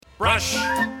Brush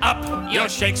up your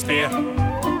Shakespeare.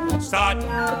 Start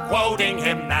quoting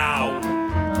him now.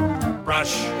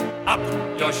 Brush up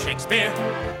your Shakespeare,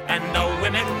 and the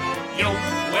women you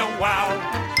will wow.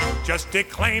 Just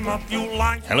declaim a few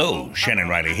lines. Hello, Shannon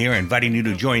Riley here, inviting you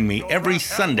to join me every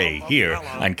Sunday here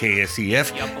on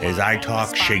KSEF as I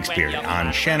talk Shakespeare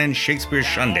on Shannon Shakespeare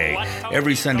Sunday.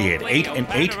 Every Sunday at 8 and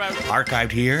 8,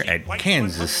 archived here at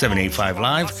Kansas 785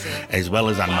 Live, as well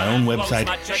as on my own website,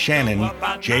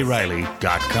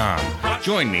 shannonjriley.com.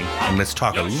 Join me and let's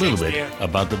talk a little bit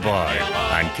about the bar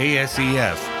on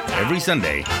KSEF every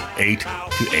Sunday, 8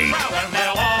 to 8.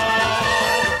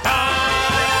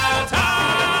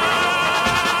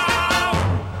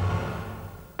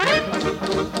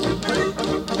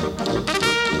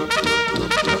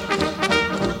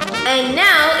 And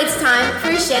now it's time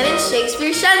for Shannon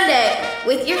Shakespeare Sunday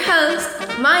with your host,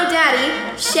 my daddy,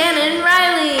 Shannon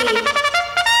Riley.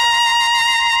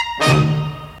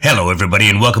 Hello, everybody,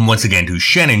 and welcome once again to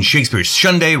Shannon Shakespeare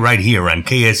Sunday right here on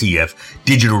KSEF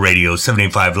Digital Radio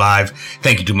 785 Live.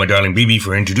 Thank you to my darling BB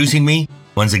for introducing me.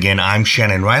 Once again, I'm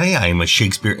Shannon Riley. I am a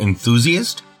Shakespeare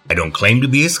enthusiast. I don't claim to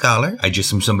be a scholar. I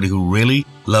just am somebody who really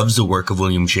loves the work of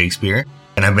William Shakespeare.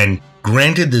 And I've been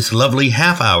granted this lovely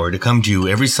half hour to come to you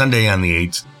every Sunday on the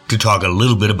 8th to talk a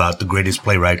little bit about the greatest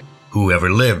playwright who ever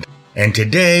lived. And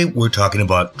today we're talking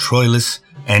about Troilus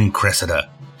and Cressida.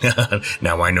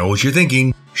 Now I know what you're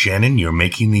thinking. Shannon, you're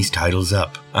making these titles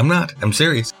up. I'm not. I'm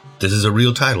serious. This is a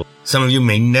real title. Some of you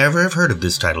may never have heard of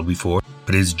this title before,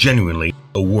 but it is genuinely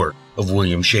a work of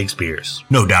William Shakespeare's.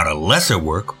 No doubt a lesser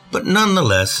work, but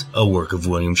nonetheless a work of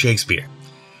William Shakespeare.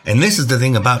 And this is the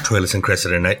thing about Troilus and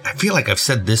Cressida, and I feel like I've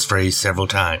said this phrase several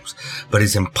times, but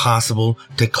it's impossible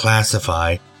to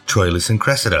classify Troilus and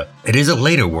Cressida. It is a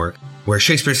later work where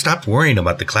Shakespeare stopped worrying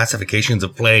about the classifications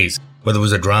of plays, whether it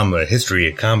was a drama, a history,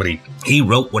 a comedy. He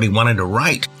wrote what he wanted to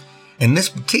write. And this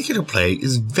particular play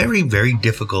is very, very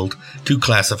difficult to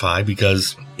classify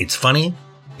because it's funny,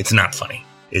 it's not funny.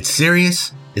 It's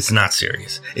serious, it's not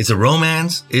serious. It's a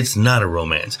romance, it's not a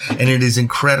romance. And it is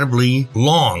incredibly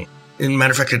long. As a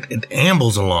matter of fact, it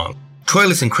ambles along.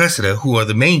 Troilus and Cressida, who are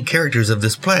the main characters of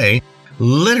this play,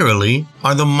 literally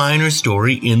are the minor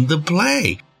story in the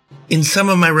play. In some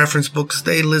of my reference books,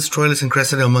 they list Troilus and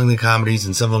Cressida among the comedies,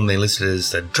 and some of them they listed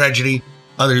as a tragedy,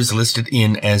 others listed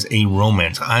in as a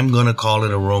romance. I'm going to call it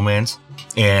a romance,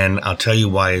 and I'll tell you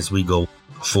why as we go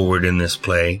forward in this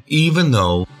play, even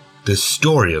though the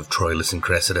story of Troilus and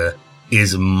Cressida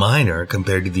is minor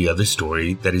compared to the other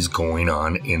story that is going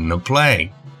on in the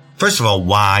play. First of all,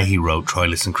 why he wrote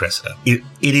Troilus and Cressida. It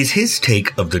is his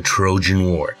take of the Trojan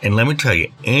War. And let me tell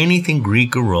you, anything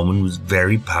Greek or Roman was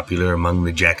very popular among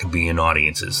the Jacobean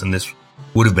audiences. And this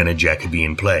would have been a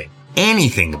Jacobean play.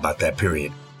 Anything about that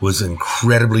period was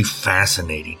incredibly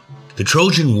fascinating. The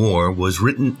Trojan War was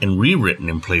written and rewritten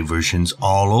in play versions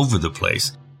all over the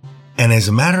place. And as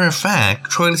a matter of fact,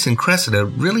 Troilus and Cressida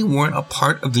really weren't a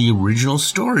part of the original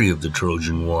story of the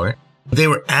Trojan War. They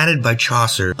were added by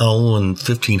Chaucer in the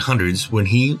 1500s when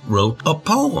he wrote a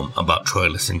poem about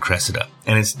Troilus and Cressida.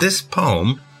 And it's this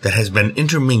poem that has been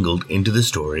intermingled into the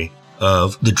story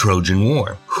of the Trojan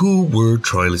War. Who were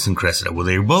Troilus and Cressida? Well,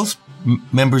 they were both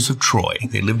members of Troy.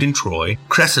 They lived in Troy.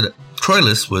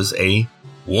 Troilus was a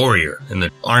warrior in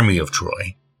the army of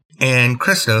Troy. And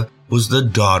Cressida was the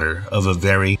daughter of a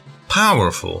very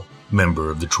powerful member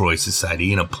of the Troy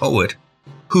society and a poet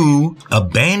who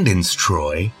abandons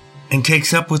Troy and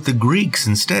takes up with the Greeks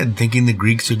instead, thinking the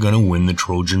Greeks are going to win the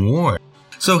Trojan War.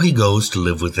 So he goes to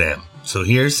live with them. So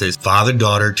here's his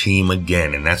father-daughter team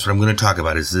again, and that's what I'm going to talk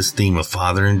about, is this theme of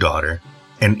father and daughter.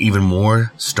 And even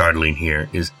more startling here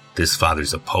is this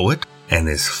father's a poet, and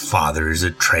this father is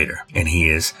a traitor, and he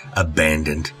has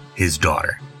abandoned his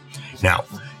daughter. Now,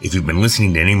 if you've been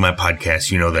listening to any of my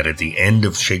podcasts, you know that at the end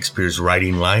of Shakespeare's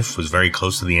writing life was very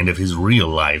close to the end of his real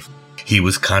life. He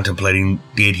was contemplating,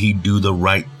 did he do the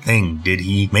right thing? Did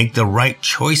he make the right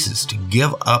choices to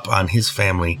give up on his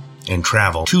family and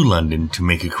travel to London to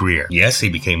make a career? Yes, he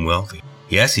became wealthy.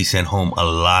 Yes, he sent home a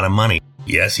lot of money.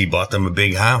 Yes, he bought them a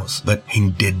big house, but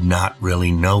he did not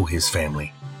really know his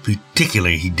family.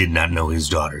 Particularly, he did not know his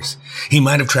daughters. He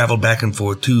might have traveled back and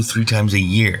forth 2-3 times a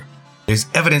year. There's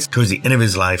evidence towards the end of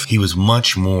his life, he was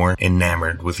much more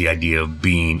enamored with the idea of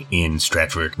being in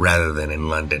Stratford rather than in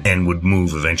London, and would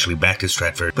move eventually back to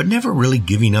Stratford, but never really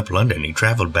giving up London. He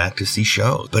traveled back to see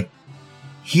shows. But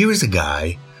here is a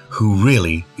guy who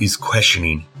really is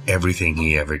questioning everything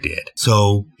he ever did.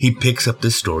 So he picks up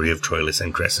the story of Troilus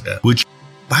and Cressida, which,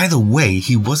 by the way,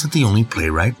 he wasn't the only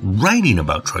playwright writing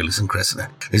about Troilus and Cressida.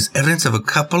 There's evidence of a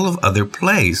couple of other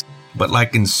plays, but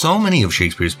like in so many of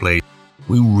Shakespeare's plays,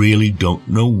 we really don't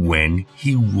know when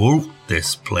he wrote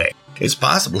this play. It's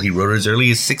possible he wrote it as early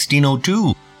as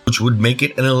 1602, which would make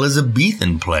it an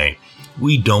Elizabethan play.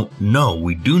 We don't know.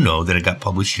 We do know that it got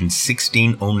published in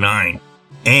 1609.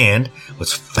 And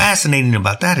what's fascinating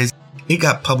about that is it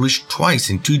got published twice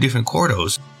in two different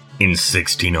quartos in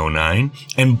 1609,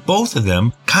 and both of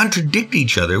them contradict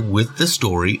each other with the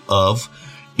story of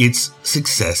its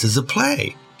success as a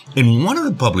play. In one of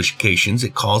the publications,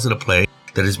 it calls it a play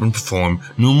that has been performed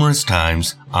numerous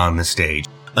times on the stage.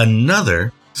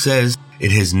 Another says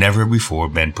it has never before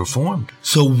been performed.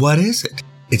 So what is it?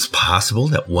 It's possible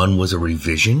that one was a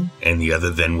revision and the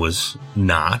other then was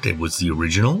not. It was the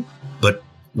original. But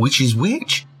which is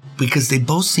which? Because they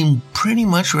both seem pretty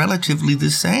much relatively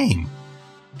the same.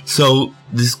 So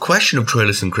this question of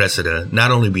Troilus and Cressida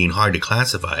not only being hard to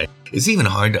classify, it's even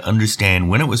hard to understand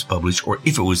when it was published or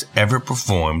if it was ever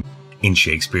performed in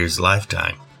Shakespeare's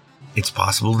lifetime. It's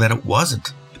possible that it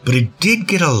wasn't, but it did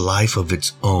get a life of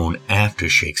its own after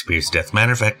Shakespeare's death.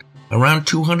 Matter of fact, around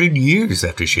 200 years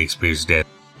after Shakespeare's death,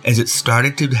 as it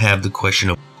started to have the question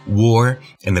of war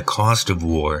and the cost of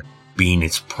war being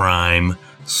its prime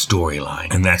storyline.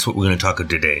 And that's what we're going to talk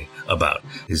today about,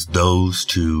 is those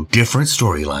two different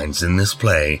storylines in this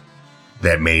play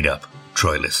that made up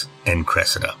Troilus and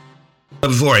Cressida. But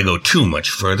before I go too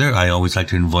much further, I always like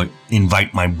to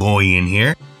invite my boy in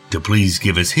here to please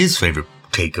give us his favorite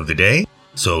take of the day.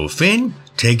 So Finn,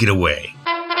 take it away.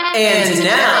 And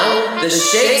now, the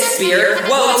Shakespeare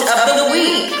quote of the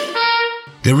week.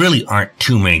 There really aren't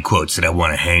too many quotes that I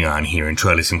want to hang on here in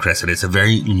Troilus and Cressida. It's a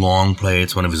very long play.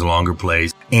 It's one of his longer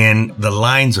plays. And the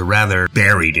lines are rather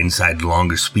buried inside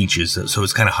longer speeches, so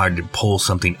it's kind of hard to pull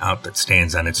something out that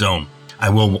stands on its own. I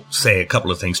will say a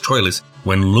couple of things. Troilus,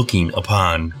 when looking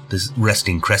upon this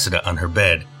resting Cressida on her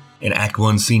bed, in Act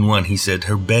 1, Scene 1, he said,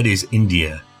 "Her bed is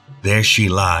India. There she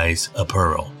lies, a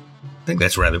pearl." I think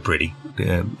that's rather pretty,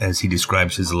 as he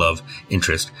describes his love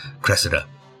interest, Cressida.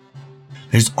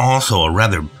 There's also a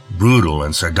rather brutal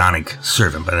and sardonic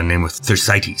servant by the name of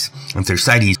Thersites. And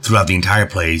Thersites, throughout the entire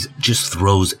play, just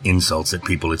throws insults at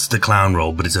people. It's the clown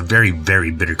role, but it's a very, very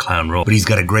bitter clown role. But he's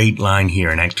got a great line here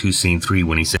in Act 2, Scene 3,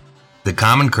 when he says, "The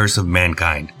common curse of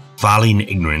mankind, folly and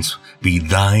ignorance, be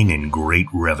thine in great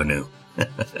revenue."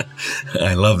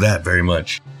 I love that very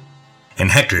much.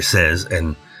 And Hector says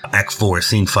in Act 4,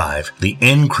 Scene 5, "The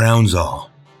end crowns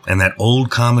all, and that old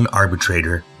common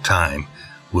arbitrator, time,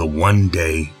 will one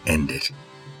day end it."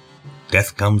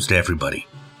 Death comes to everybody.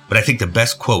 But I think the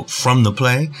best quote from the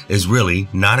play is really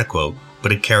not a quote,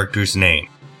 but a character's name.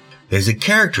 There's a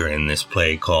character in this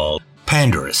play called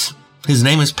Pandarus. His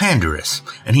name is Pandarus,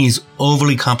 and he's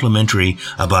overly complimentary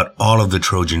about all of the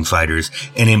Trojan fighters,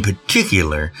 and in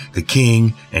particular, the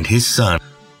king and his son,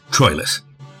 Troilus.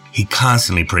 He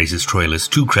constantly praises Troilus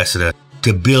to Cressida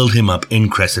to build him up in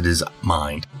Cressida's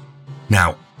mind.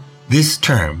 Now, this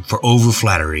term for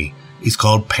overflattery is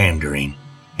called pandering,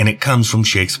 and it comes from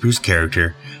Shakespeare's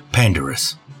character,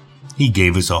 Pandarus. He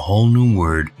gave us a whole new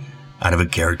word out of a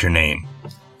character name.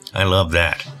 I love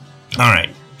that. All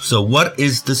right, so what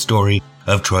is the story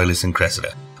of Troilus and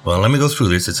Cressida? Well, let me go through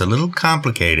this. It's a little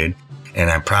complicated, and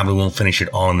I probably won't finish it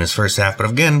all in this first half, but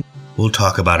again, we'll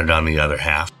talk about it on the other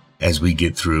half as we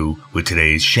get through with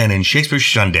today's Shannon Shakespeare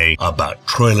Sunday about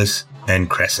Troilus and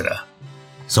Cressida.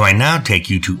 So I now take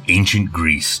you to ancient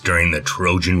Greece during the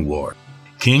Trojan War.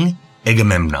 King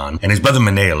Agamemnon and his brother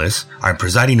Menelaus are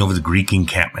presiding over the Greek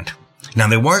encampment. Now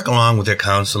they work along with their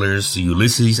counselors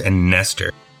Ulysses and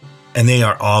Nestor, and they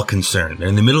are all concerned.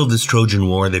 In the middle of this Trojan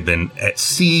War, they've been at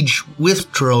siege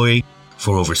with Troy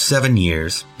for over 7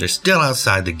 years. They're still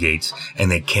outside the gates, and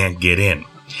they can't get in.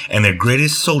 And their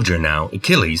greatest soldier now,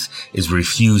 Achilles, is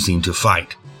refusing to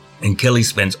fight. And Achilles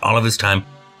spends all of his time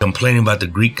complaining about the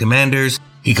Greek commanders.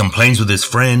 He complains with his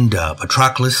friend,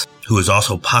 Patroclus, who is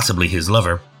also possibly his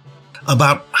lover,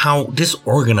 about how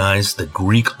disorganized the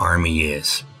Greek army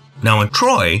is. Now in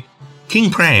Troy, King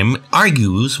Priam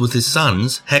argues with his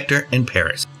sons, Hector and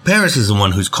Paris. Paris is the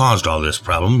one who's caused all this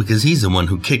problem because he's the one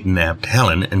who kidnapped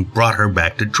Helen and brought her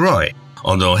back to Troy,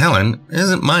 although Helen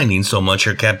isn't minding so much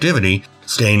her captivity,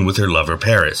 staying with her lover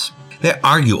Paris. They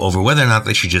argue over whether or not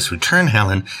they should just return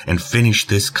Helen and finish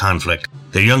this conflict.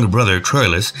 Their younger brother,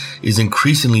 Troilus, is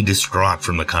increasingly distraught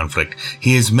from the conflict.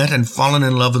 He has met and fallen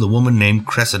in love with a woman named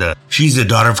Cressida. She's the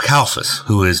daughter of Calphas,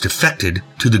 who has defected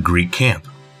to the Greek camp.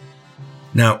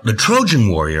 Now, the Trojan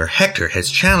warrior Hector has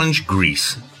challenged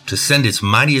Greece to send its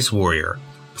mightiest warrior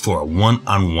for a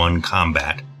one-on-one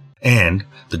combat, and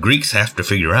the Greeks have to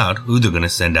figure out who they're going to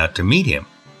send out to meet him.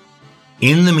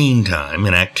 In the meantime,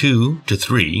 in Act 2 to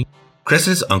 3,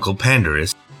 Cressida's uncle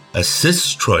Pandarus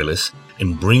assists Troilus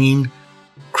in bringing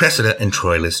Cressida and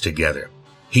Troilus together.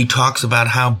 He talks about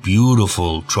how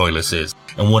beautiful Troilus is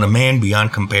and what a man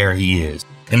beyond compare he is.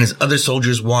 And as other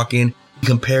soldiers walk in, he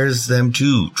compares them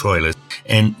to Troilus,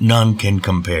 and none can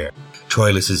compare.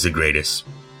 Troilus is the greatest.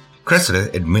 Cressida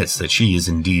admits that she is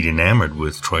indeed enamored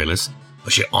with Troilus,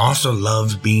 but she also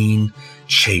loves being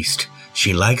chased.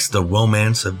 She likes the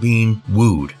romance of being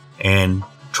wooed, and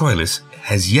Troilus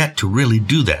has yet to really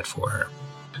do that for her.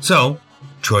 So,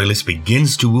 Troilus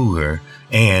begins to woo her,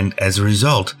 and as a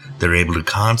result, they're able to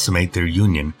consummate their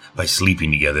union by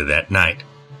sleeping together that night.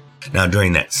 Now,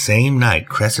 during that same night,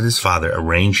 Cressida's father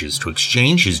arranges to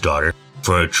exchange his daughter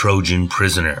for a Trojan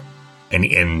prisoner.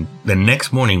 And the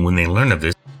next morning, when they learn of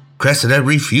this, Cressida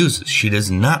refuses. She does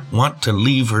not want to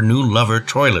leave her new lover,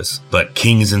 Troilus. But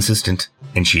King is insistent,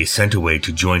 and she is sent away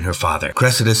to join her father.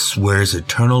 Cressida swears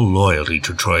eternal loyalty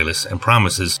to Troilus and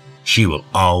promises she will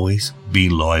always be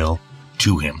loyal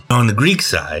to him. On the Greek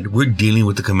side, we're dealing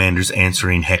with the commanders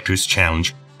answering Hector's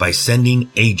challenge by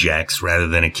sending Ajax rather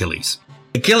than Achilles.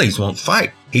 Achilles won't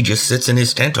fight. He just sits in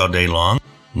his tent all day long,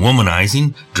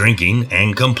 womanizing, drinking,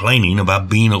 and complaining about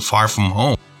being far from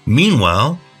home.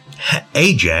 Meanwhile,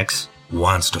 Ajax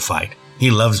wants to fight. He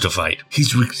loves to fight.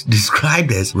 He's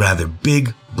described as rather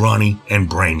big, brawny, and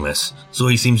brainless, so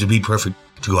he seems to be perfect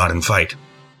to go out and fight.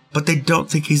 But they don't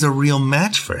think he's a real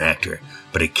match for Hector.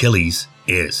 But Achilles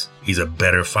is. He's a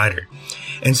better fighter.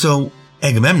 And so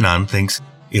Agamemnon thinks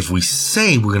if we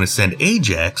say we're going to send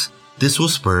Ajax, this will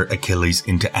spur Achilles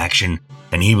into action,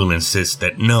 and he will insist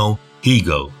that no, he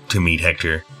go to meet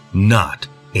Hector, not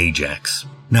Ajax.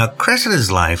 Now,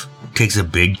 Cressida's life takes a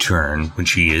big turn when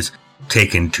she is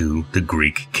taken to the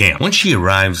Greek camp. When she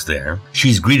arrives there,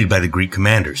 she's greeted by the Greek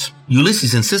commanders.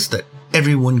 Ulysses insists that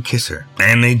everyone kiss her,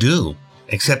 and they do,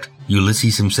 except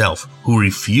Ulysses himself, who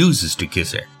refuses to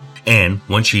kiss her. And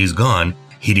once she is gone,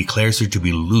 he declares her to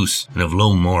be loose and of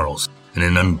low morals and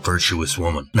an unvirtuous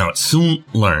woman. Now, it's soon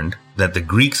learned that the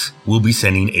Greeks will be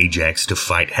sending Ajax to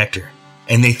fight Hector,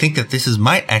 and they think that this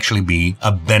might actually be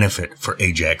a benefit for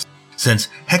Ajax, since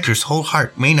Hector's whole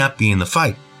heart may not be in the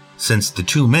fight, since the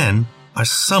two men are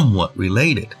somewhat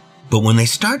related. But when they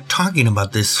start talking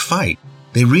about this fight,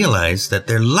 they realize that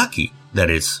they're lucky that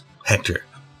it's Hector,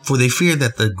 for they fear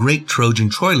that the great Trojan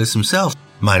Troilus himself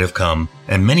might have come,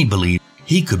 and many believe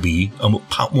he could be a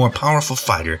more powerful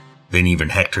fighter than even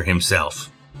Hector himself.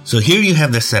 So here you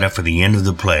have the setup for the end of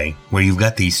the play, where you've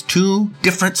got these two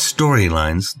different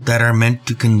storylines that are meant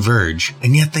to converge,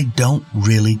 and yet they don't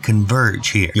really converge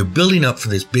here. You're building up for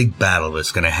this big battle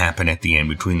that's going to happen at the end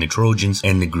between the Trojans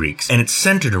and the Greeks, and it's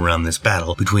centered around this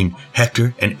battle between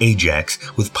Hector and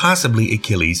Ajax, with possibly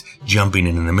Achilles jumping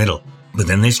in the middle. But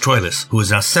then there's Troilus, who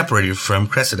is now separated from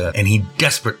Cressida, and he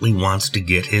desperately wants to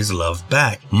get his love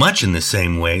back, much in the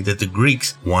same way that the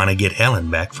Greeks want to get Helen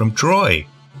back from Troy.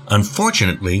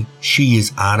 Unfortunately, she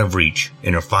is out of reach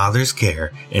in her father's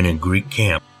care in a Greek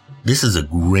camp. This is a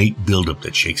great build-up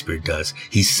that Shakespeare does.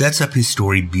 He sets up his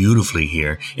story beautifully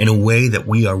here in a way that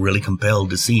we are really compelled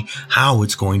to see how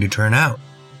it's going to turn out.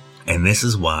 And this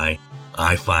is why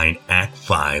I find Act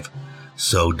 5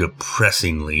 so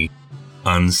depressingly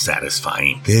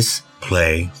unsatisfying. This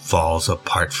play falls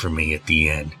apart for me at the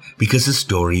end because the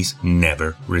stories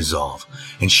never resolve,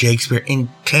 and Shakespeare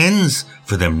intends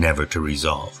for them never to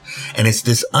resolve. And it's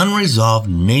this unresolved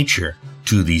nature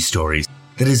to these stories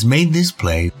that has made this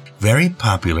play very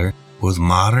popular with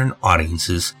modern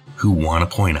audiences who want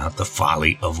to point out the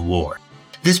folly of war.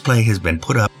 This play has been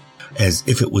put up as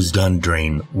if it was done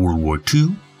during World War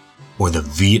II, or the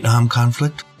Vietnam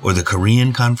conflict, or the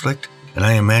Korean conflict, and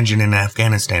I imagine an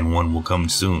Afghanistan one will come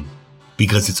soon,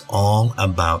 because it's all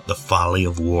about the folly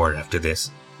of war after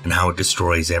this, and how it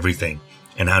destroys everything,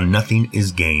 and how nothing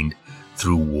is gained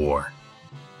through war.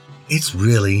 It's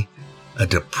really a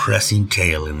depressing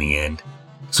tale in the end.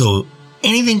 So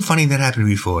anything funny that happened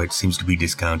before it seems to be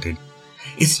discounted.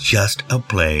 It's just a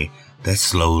play that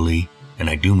slowly, and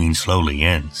I do mean slowly,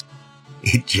 ends.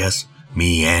 It just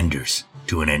meanders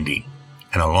to an ending,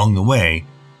 and along the way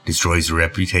destroys the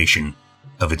reputation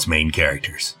of its main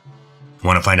characters.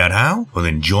 Want to find out how? Well,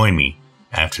 then join me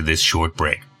after this short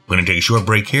break. We're going to take a short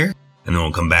break here, and then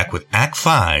we'll come back with Act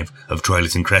 5 of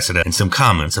Troilus and Cressida and some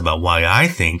comments about why I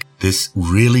think this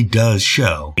really does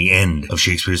show the end of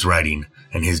Shakespeare's writing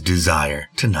and his desire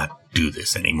to not do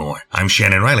this anymore. I'm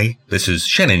Shannon Riley. This is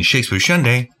Shannon Shakespeare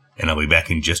Sunday, and I'll be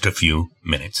back in just a few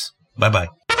minutes. Bye-bye.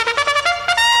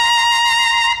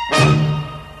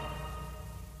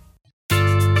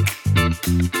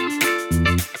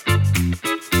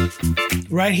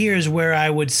 right here is where I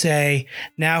would say,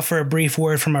 now for a brief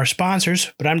word from our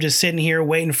sponsors, but I'm just sitting here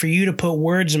waiting for you to put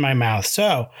words in my mouth.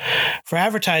 So, for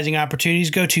advertising opportunities,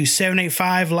 go to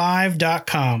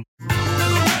 785live.com.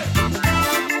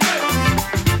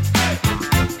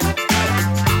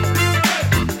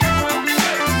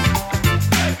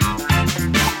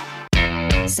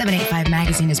 785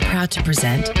 Magazine is proud to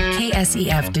present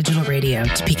KSEF Digital Radio,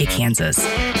 Topeka, Kansas.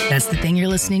 That's the thing you're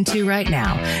listening to right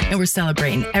now, and we're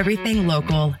celebrating everything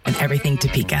local and everything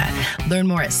Topeka. Learn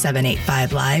more at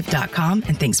 785live.com,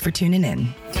 and thanks for tuning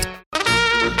in.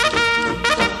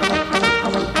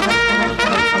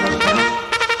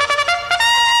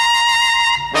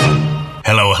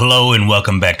 Hello, and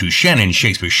welcome back to Shannon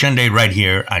Shakespeare Sunday right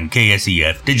here on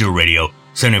KSEF Digital Radio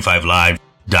 75live.com.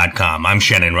 I'm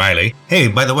Shannon Riley. Hey,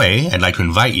 by the way, I'd like to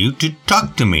invite you to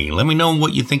talk to me. Let me know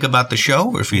what you think about the show,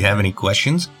 or if you have any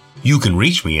questions. You can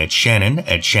reach me at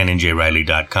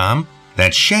Shannon@ShannonJRiley.com.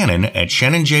 That's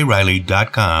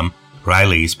Shannon@ShannonJRiley.com.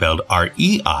 Riley is spelled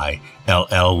Reilly. I'd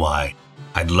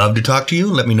love to talk to you.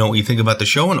 Let me know what you think about the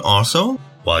show. And also,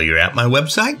 while you're at my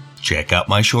website, check out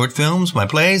my short films, my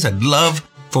plays. I'd love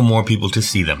for more people to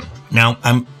see them. Now,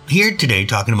 I'm here today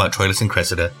talking about Troilus and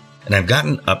Cressida, and I've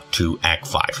gotten up to Act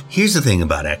 5. Here's the thing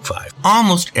about Act 5.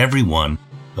 Almost every one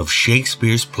of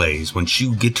Shakespeare's plays, once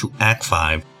you get to Act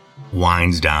 5,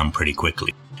 winds down pretty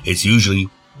quickly. It's usually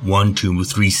 1, 2,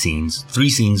 3 scenes. 3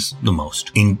 scenes the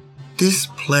most. In this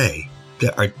play,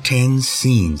 there are 10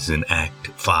 scenes in Act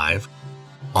 5.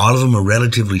 All of them are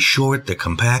relatively short, they're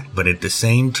compact, but at the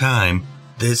same time,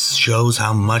 this shows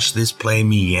how much this play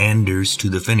meanders to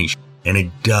the finish. And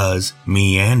it does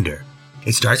meander.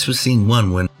 It starts with scene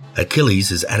 1 when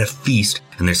Achilles is at a feast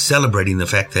and they're celebrating the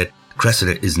fact that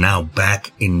Cressida is now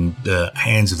back in the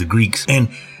hands of the Greeks. And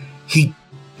he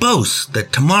boasts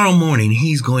that tomorrow morning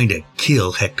he's going to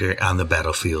kill Hector on the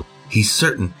battlefield. He's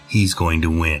certain he's going to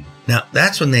win. Now,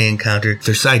 that's when they encounter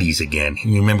Thersites again.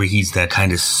 You remember, he's that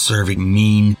kind of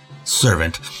mean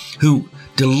servant who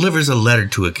delivers a letter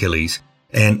to Achilles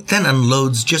and then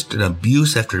unloads just an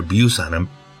abuse after abuse on him,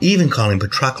 even calling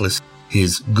Patroclus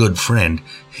his good friend,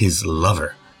 his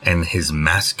lover, and his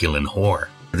masculine whore.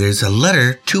 There's a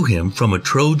letter to him from a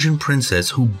Trojan princess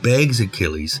who begs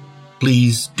Achilles,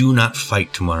 please do not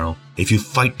fight tomorrow. If you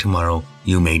fight tomorrow,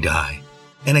 you may die.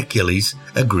 And Achilles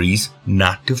agrees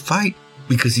not to fight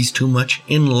because he's too much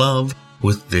in love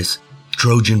with this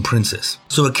Trojan princess.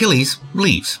 So Achilles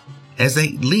leaves. As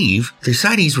they leave,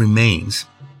 Thersites remains.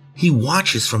 He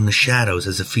watches from the shadows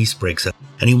as the feast breaks up,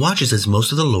 and he watches as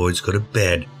most of the lords go to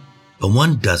bed, but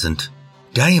one doesn't.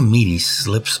 Diomedes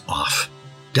slips off.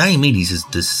 Diomedes is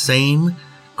the same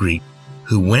Greek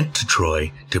who went to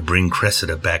Troy to bring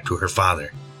Cressida back to her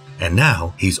father, and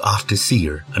now he's off to see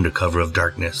her under cover of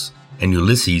darkness. And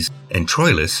Ulysses and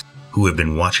Troilus, who have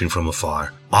been watching from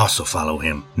afar, also follow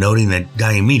him, noting that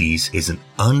Diomedes is an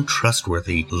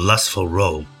untrustworthy, lustful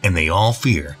rogue, and they all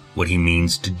fear what he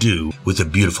means to do with the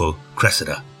beautiful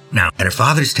Cressida. Now, at her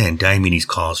father's tent, Diomedes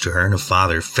calls to her, and her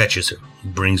father fetches her,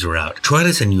 brings her out.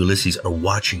 Troilus and Ulysses are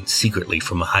watching secretly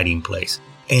from a hiding place,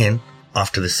 and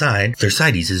off to the side,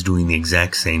 Thersites is doing the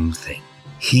exact same thing.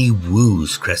 He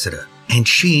woos Cressida, and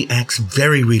she acts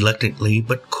very reluctantly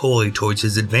but coy towards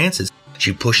his advances.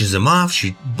 She pushes him off,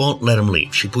 she won't let him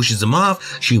leave. She pushes him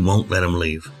off, she won't let him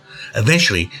leave.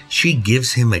 Eventually, she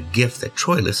gives him a gift that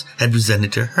Troilus had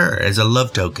presented to her as a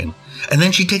love token, and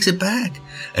then she takes it back.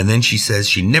 And then she says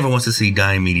she never wants to see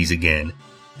Diomedes again.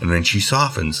 And then she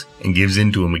softens and gives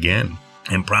in to him again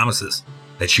and promises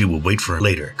that she will wait for him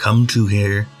later. Come to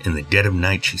her in the dead of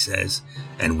night, she says,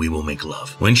 and we will make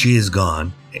love. When she is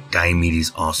gone,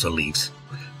 Diomedes also leaves.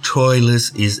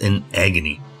 Troilus is in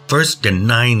agony, first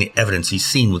denying the evidence he's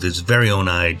seen with his very own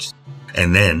eyes,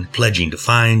 and then pledging to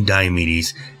find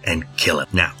Diomedes and kill him.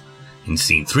 Now, in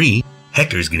scene 3,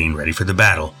 Hector's getting ready for the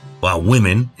battle, while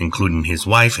women, including his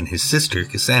wife and his sister,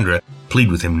 Cassandra,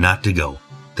 plead with him not to go.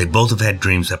 They both have had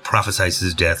dreams that prophesize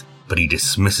his death, but he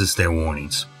dismisses their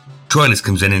warnings. Troilus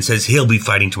comes in and says he'll be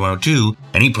fighting tomorrow too,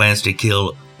 and he plans to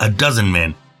kill 12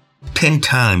 men, 10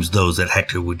 times those that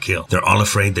Hector would kill. They're all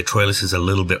afraid that Troilus is a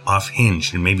little bit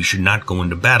off-hinged and maybe should not go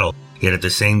into battle, yet at the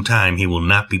same time he will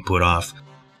not be put off.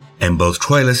 And both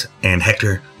Troilus and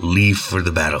Hector leave for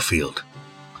the battlefield.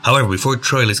 However, before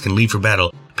Troilus can leave for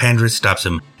battle, Pandarus stops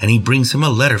him, and he brings him a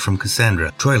letter from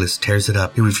Cassandra. Troilus tears it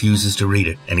up, he refuses to read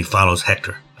it, and he follows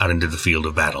Hector out into the field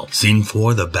of battle. Scene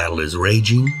 4, the battle is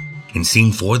raging. In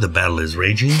scene 4, the battle is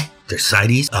raging.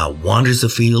 Thersites wanders the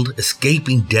field,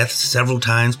 escaping death several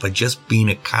times by just being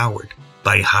a coward,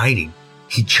 by hiding.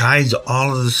 He chides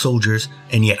all of the soldiers,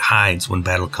 and yet hides when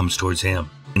battle comes towards him.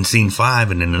 In scene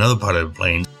 5, and in another part of the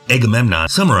plains, Agamemnon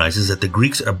summarizes that the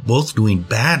Greeks are both doing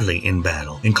badly in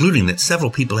battle, including that several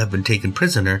people have been taken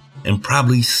prisoner and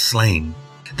probably slain.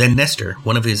 Then Nestor,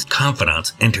 one of his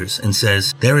confidants, enters and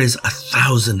says, "There is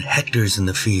 1,000 Hectors in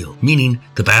the field," meaning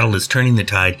the battle is turning the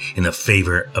tide in the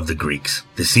favor of the Greeks.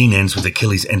 The scene ends with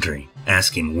Achilles entering,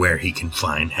 asking where he can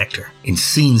find Hector. In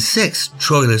scene 6,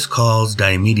 Troilus calls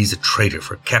Diomedes a traitor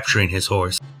for capturing his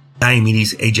horse.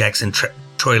 Diomedes, Ajax, and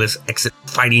Troilus exit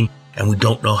fighting, and we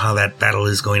don't know how that battle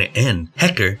is going to end.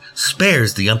 Hector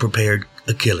spares the unprepared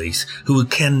Achilles, who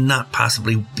cannot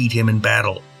possibly beat him in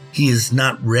battle. He is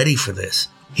not ready for this.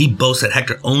 He boasts that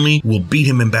Hector only will beat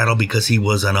him in battle because he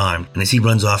was unarmed, and as he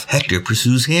runs off, Hector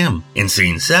pursues him. In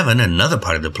scene 7, another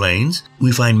part of the plains,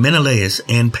 we find Menelaus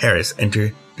and Paris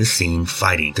enter the scene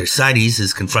fighting. Thersites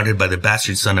is confronted by the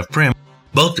bastard son of Priam.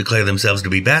 Both declare themselves to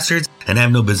be bastards and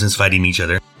have no business fighting each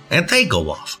other, and they go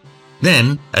off.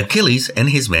 Then Achilles and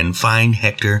his men find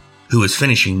Hector, who is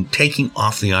finishing taking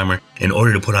off the armor in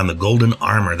order to put on the golden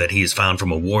armor that he has found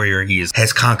from a warrior he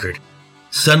has conquered.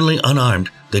 Suddenly unarmed,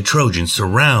 the Trojans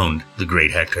surround the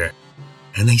great Hector,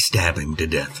 and they stab him to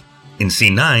death. In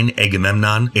scene 9,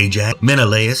 Agamemnon, Ajax,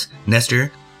 Menelaus,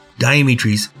 Nestor,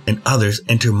 Diomedes, and others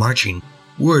enter marching.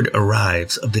 Word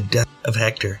arrives of the death of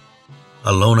Hector.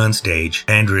 Alone on stage,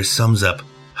 Andreas sums up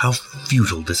how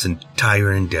futile this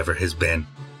entire endeavor has been.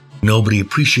 Nobody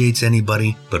appreciates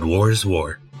anybody, but war is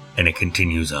war, and it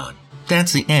continues on.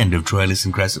 That's the end of Troilus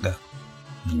and Cressida.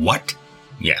 What?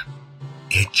 Yeah.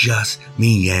 It just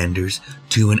meanders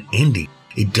to an ending.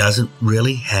 It doesn't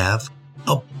really have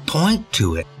a point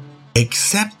to it,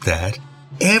 except that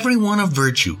everyone of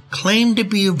virtue, claimed to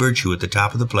be a virtue at the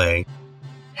top of the play,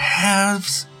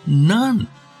 has none.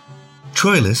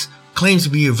 Troilus claims to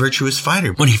be a virtuous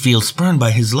fighter when he feels spurned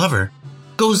by his lover,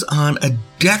 goes on a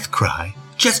death cry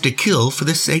just to kill for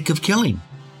the sake of killing.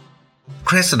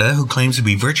 Cressida, who claims to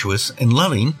be virtuous and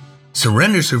loving,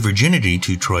 surrenders her virginity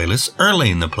to Troilus early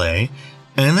in the play,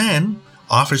 and then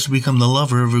offers to become the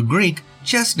lover of a Greek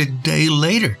just a day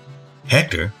later.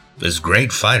 Hector, this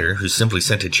great fighter who simply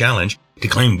sent a challenge to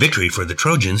claim victory for the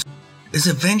Trojans, is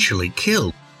eventually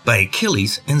killed by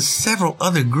Achilles and several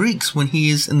other Greeks when he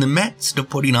is in the midst of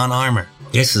putting on armor.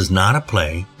 This is not a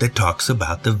play that talks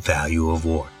about the value of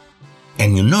war.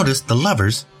 And you'll notice the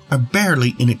lovers are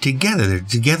barely in it together. They're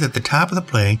together at the top of the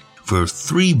play for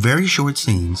 3 very short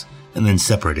scenes and then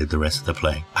separated the rest of the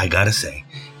play. I gotta say,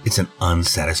 it's an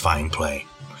unsatisfying play.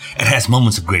 It has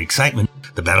moments of great excitement.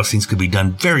 The battle scenes could be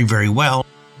done very, very well,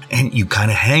 and you kind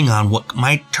of hang on what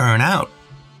might turn out.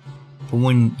 But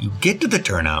when you get to the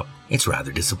turnout, it's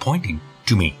rather disappointing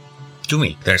to me.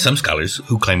 There are some scholars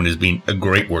who claim it as being a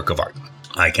great work of art.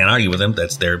 I can't argue with them,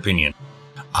 that's their opinion.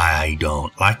 I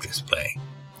don't like this play,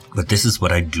 but this is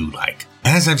what I do like.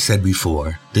 As I've said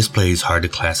before, this play is hard to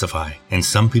classify, and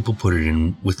some people put it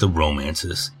in with the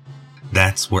romances.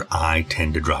 That's where I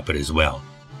tend to drop it as well,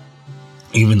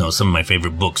 even though some of my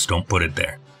favorite books don't put it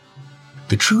there.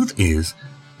 The truth is,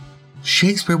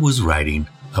 Shakespeare was writing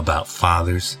about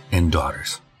fathers and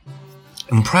daughters.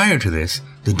 And prior to this,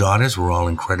 the daughters were all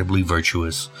incredibly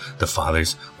virtuous. The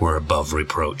fathers were above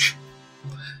reproach.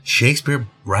 Shakespeare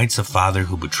writes a father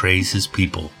who betrays his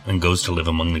people and goes to live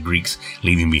among the Greeks,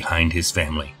 leaving behind his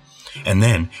family. And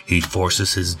then he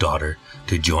forces his daughter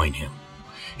to join him.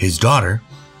 His daughter,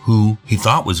 who he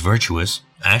thought was virtuous,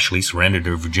 actually surrendered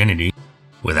her virginity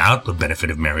without the benefit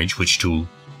of marriage, which to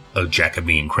a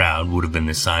Jacobean crowd would have been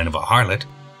the sign of a harlot.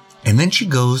 And then she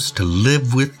goes to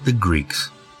live with the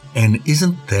Greeks. And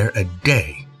isn't there a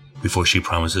day before she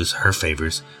promises her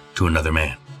favors to another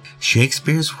man?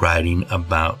 Shakespeare's writing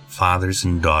about fathers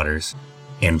and daughters,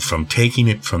 and from taking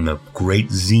it from the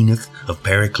great zenith of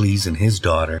Pericles and his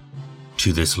daughter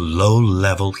to this low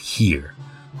level here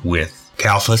with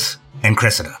Calphus and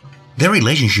Cressida. Their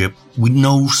relationship we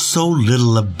know so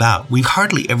little about. We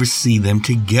hardly ever see them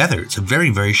together. It's a very,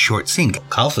 very short scene.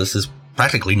 Calphus is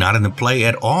practically not in the play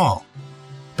at all.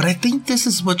 But I think this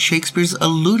is what Shakespeare's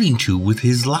alluding to with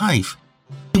his life.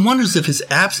 He wonders if his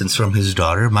absence from his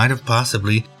daughter might have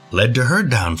possibly led to her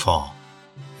downfall.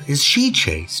 Is she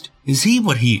chaste? Is he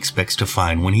what he expects to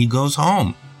find when he goes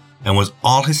home? And was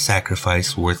all his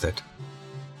sacrifice worth it?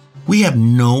 We have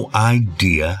no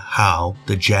idea how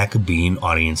the Jacobean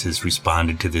audiences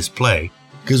responded to this play,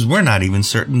 because we're not even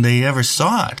certain they ever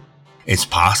saw it. It's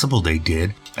possible they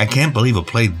did. I can't believe a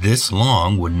play this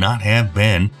long would not have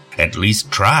been at least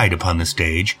tried upon the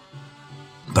stage,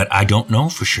 but I don't know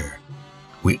for sure.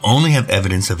 We only have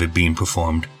evidence of it being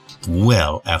performed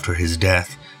well after his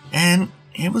death, and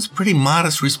it was a pretty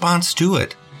modest response to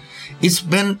it. It's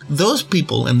been those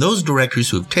people and those directors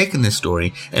who have taken this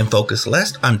story and focused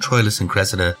less on Troilus and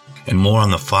Cressida and more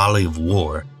on the folly of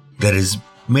war that has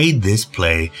made this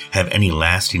play have any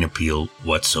lasting appeal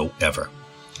whatsoever.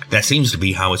 That seems to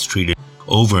be how it's treated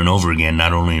over and over again,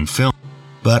 not only in film,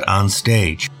 but on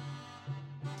stage.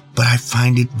 But I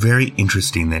find it very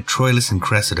interesting that Troilus and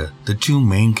Cressida, the two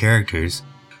main characters,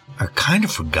 are kind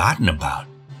of forgotten about.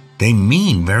 They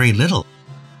mean very little.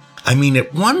 I mean,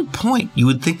 at one point, you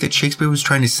would think that Shakespeare was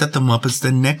trying to set them up as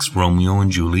the next Romeo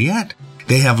and Juliet.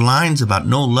 They have lines about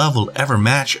no love will ever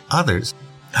match others.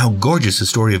 How gorgeous the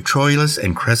story of Troilus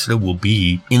and Cressida will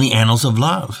be in the annals of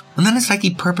love. And then it's like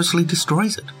he purposely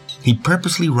destroys it. He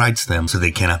purposely writes them so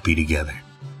they cannot be together.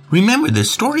 Remember, the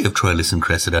story of Troilus and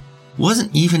Cressida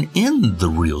wasn't even in the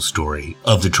real story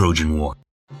of the Trojan War.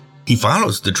 He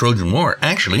follows the Trojan War,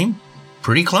 actually,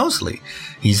 pretty closely.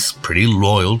 He's pretty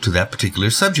loyal to that particular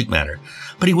subject matter.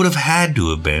 But he would have had to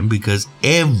have been, because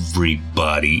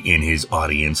everybody in his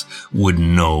audience would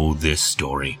know this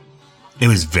story. It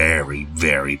was very,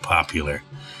 very popular.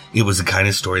 It was the kind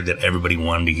of story that everybody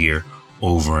wanted to hear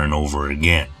over and over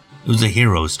again. It was a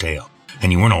hero's tale,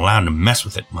 and you weren't allowed to mess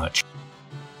with it much.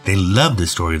 They loved the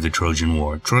story of the Trojan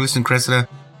War. Troilus and Cressida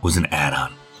was an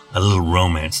add-on, a little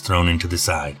romance thrown into the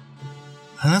side.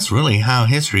 And that's really how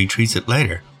history treats it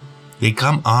later. They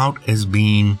come out as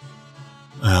being,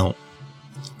 well,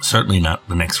 certainly not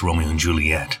the next Romeo and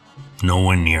Juliet.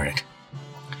 Nowhere near it.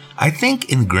 I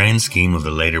think in the grand scheme of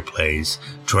the later plays,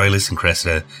 Troilus and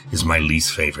Cressida is my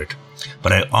least favorite.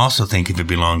 But I also think if it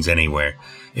belongs anywhere,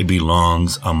 it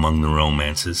belongs among the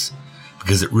romances,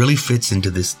 because it really fits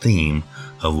into this theme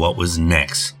of what was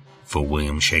next for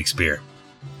William Shakespeare.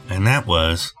 And that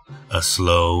was a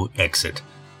slow exit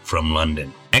from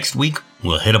London. Next week,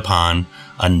 we'll hit upon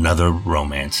another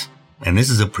romance. And this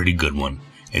is a pretty good one.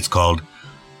 It's called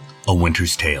A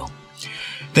Winter's Tale.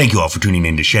 Thank you all for tuning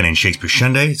in to Shannon Shakespeare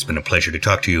Sunday. It's been a pleasure to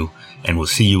talk to you, and we'll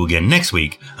see you again next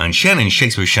week on Shannon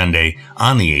Shakespeare Sunday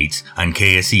on the 8s on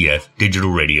KSEF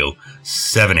Digital Radio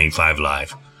 785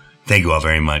 Live. Thank you all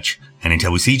very much, and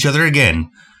until we see each other again,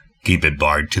 keep it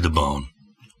barred to the bone.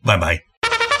 Bye-bye.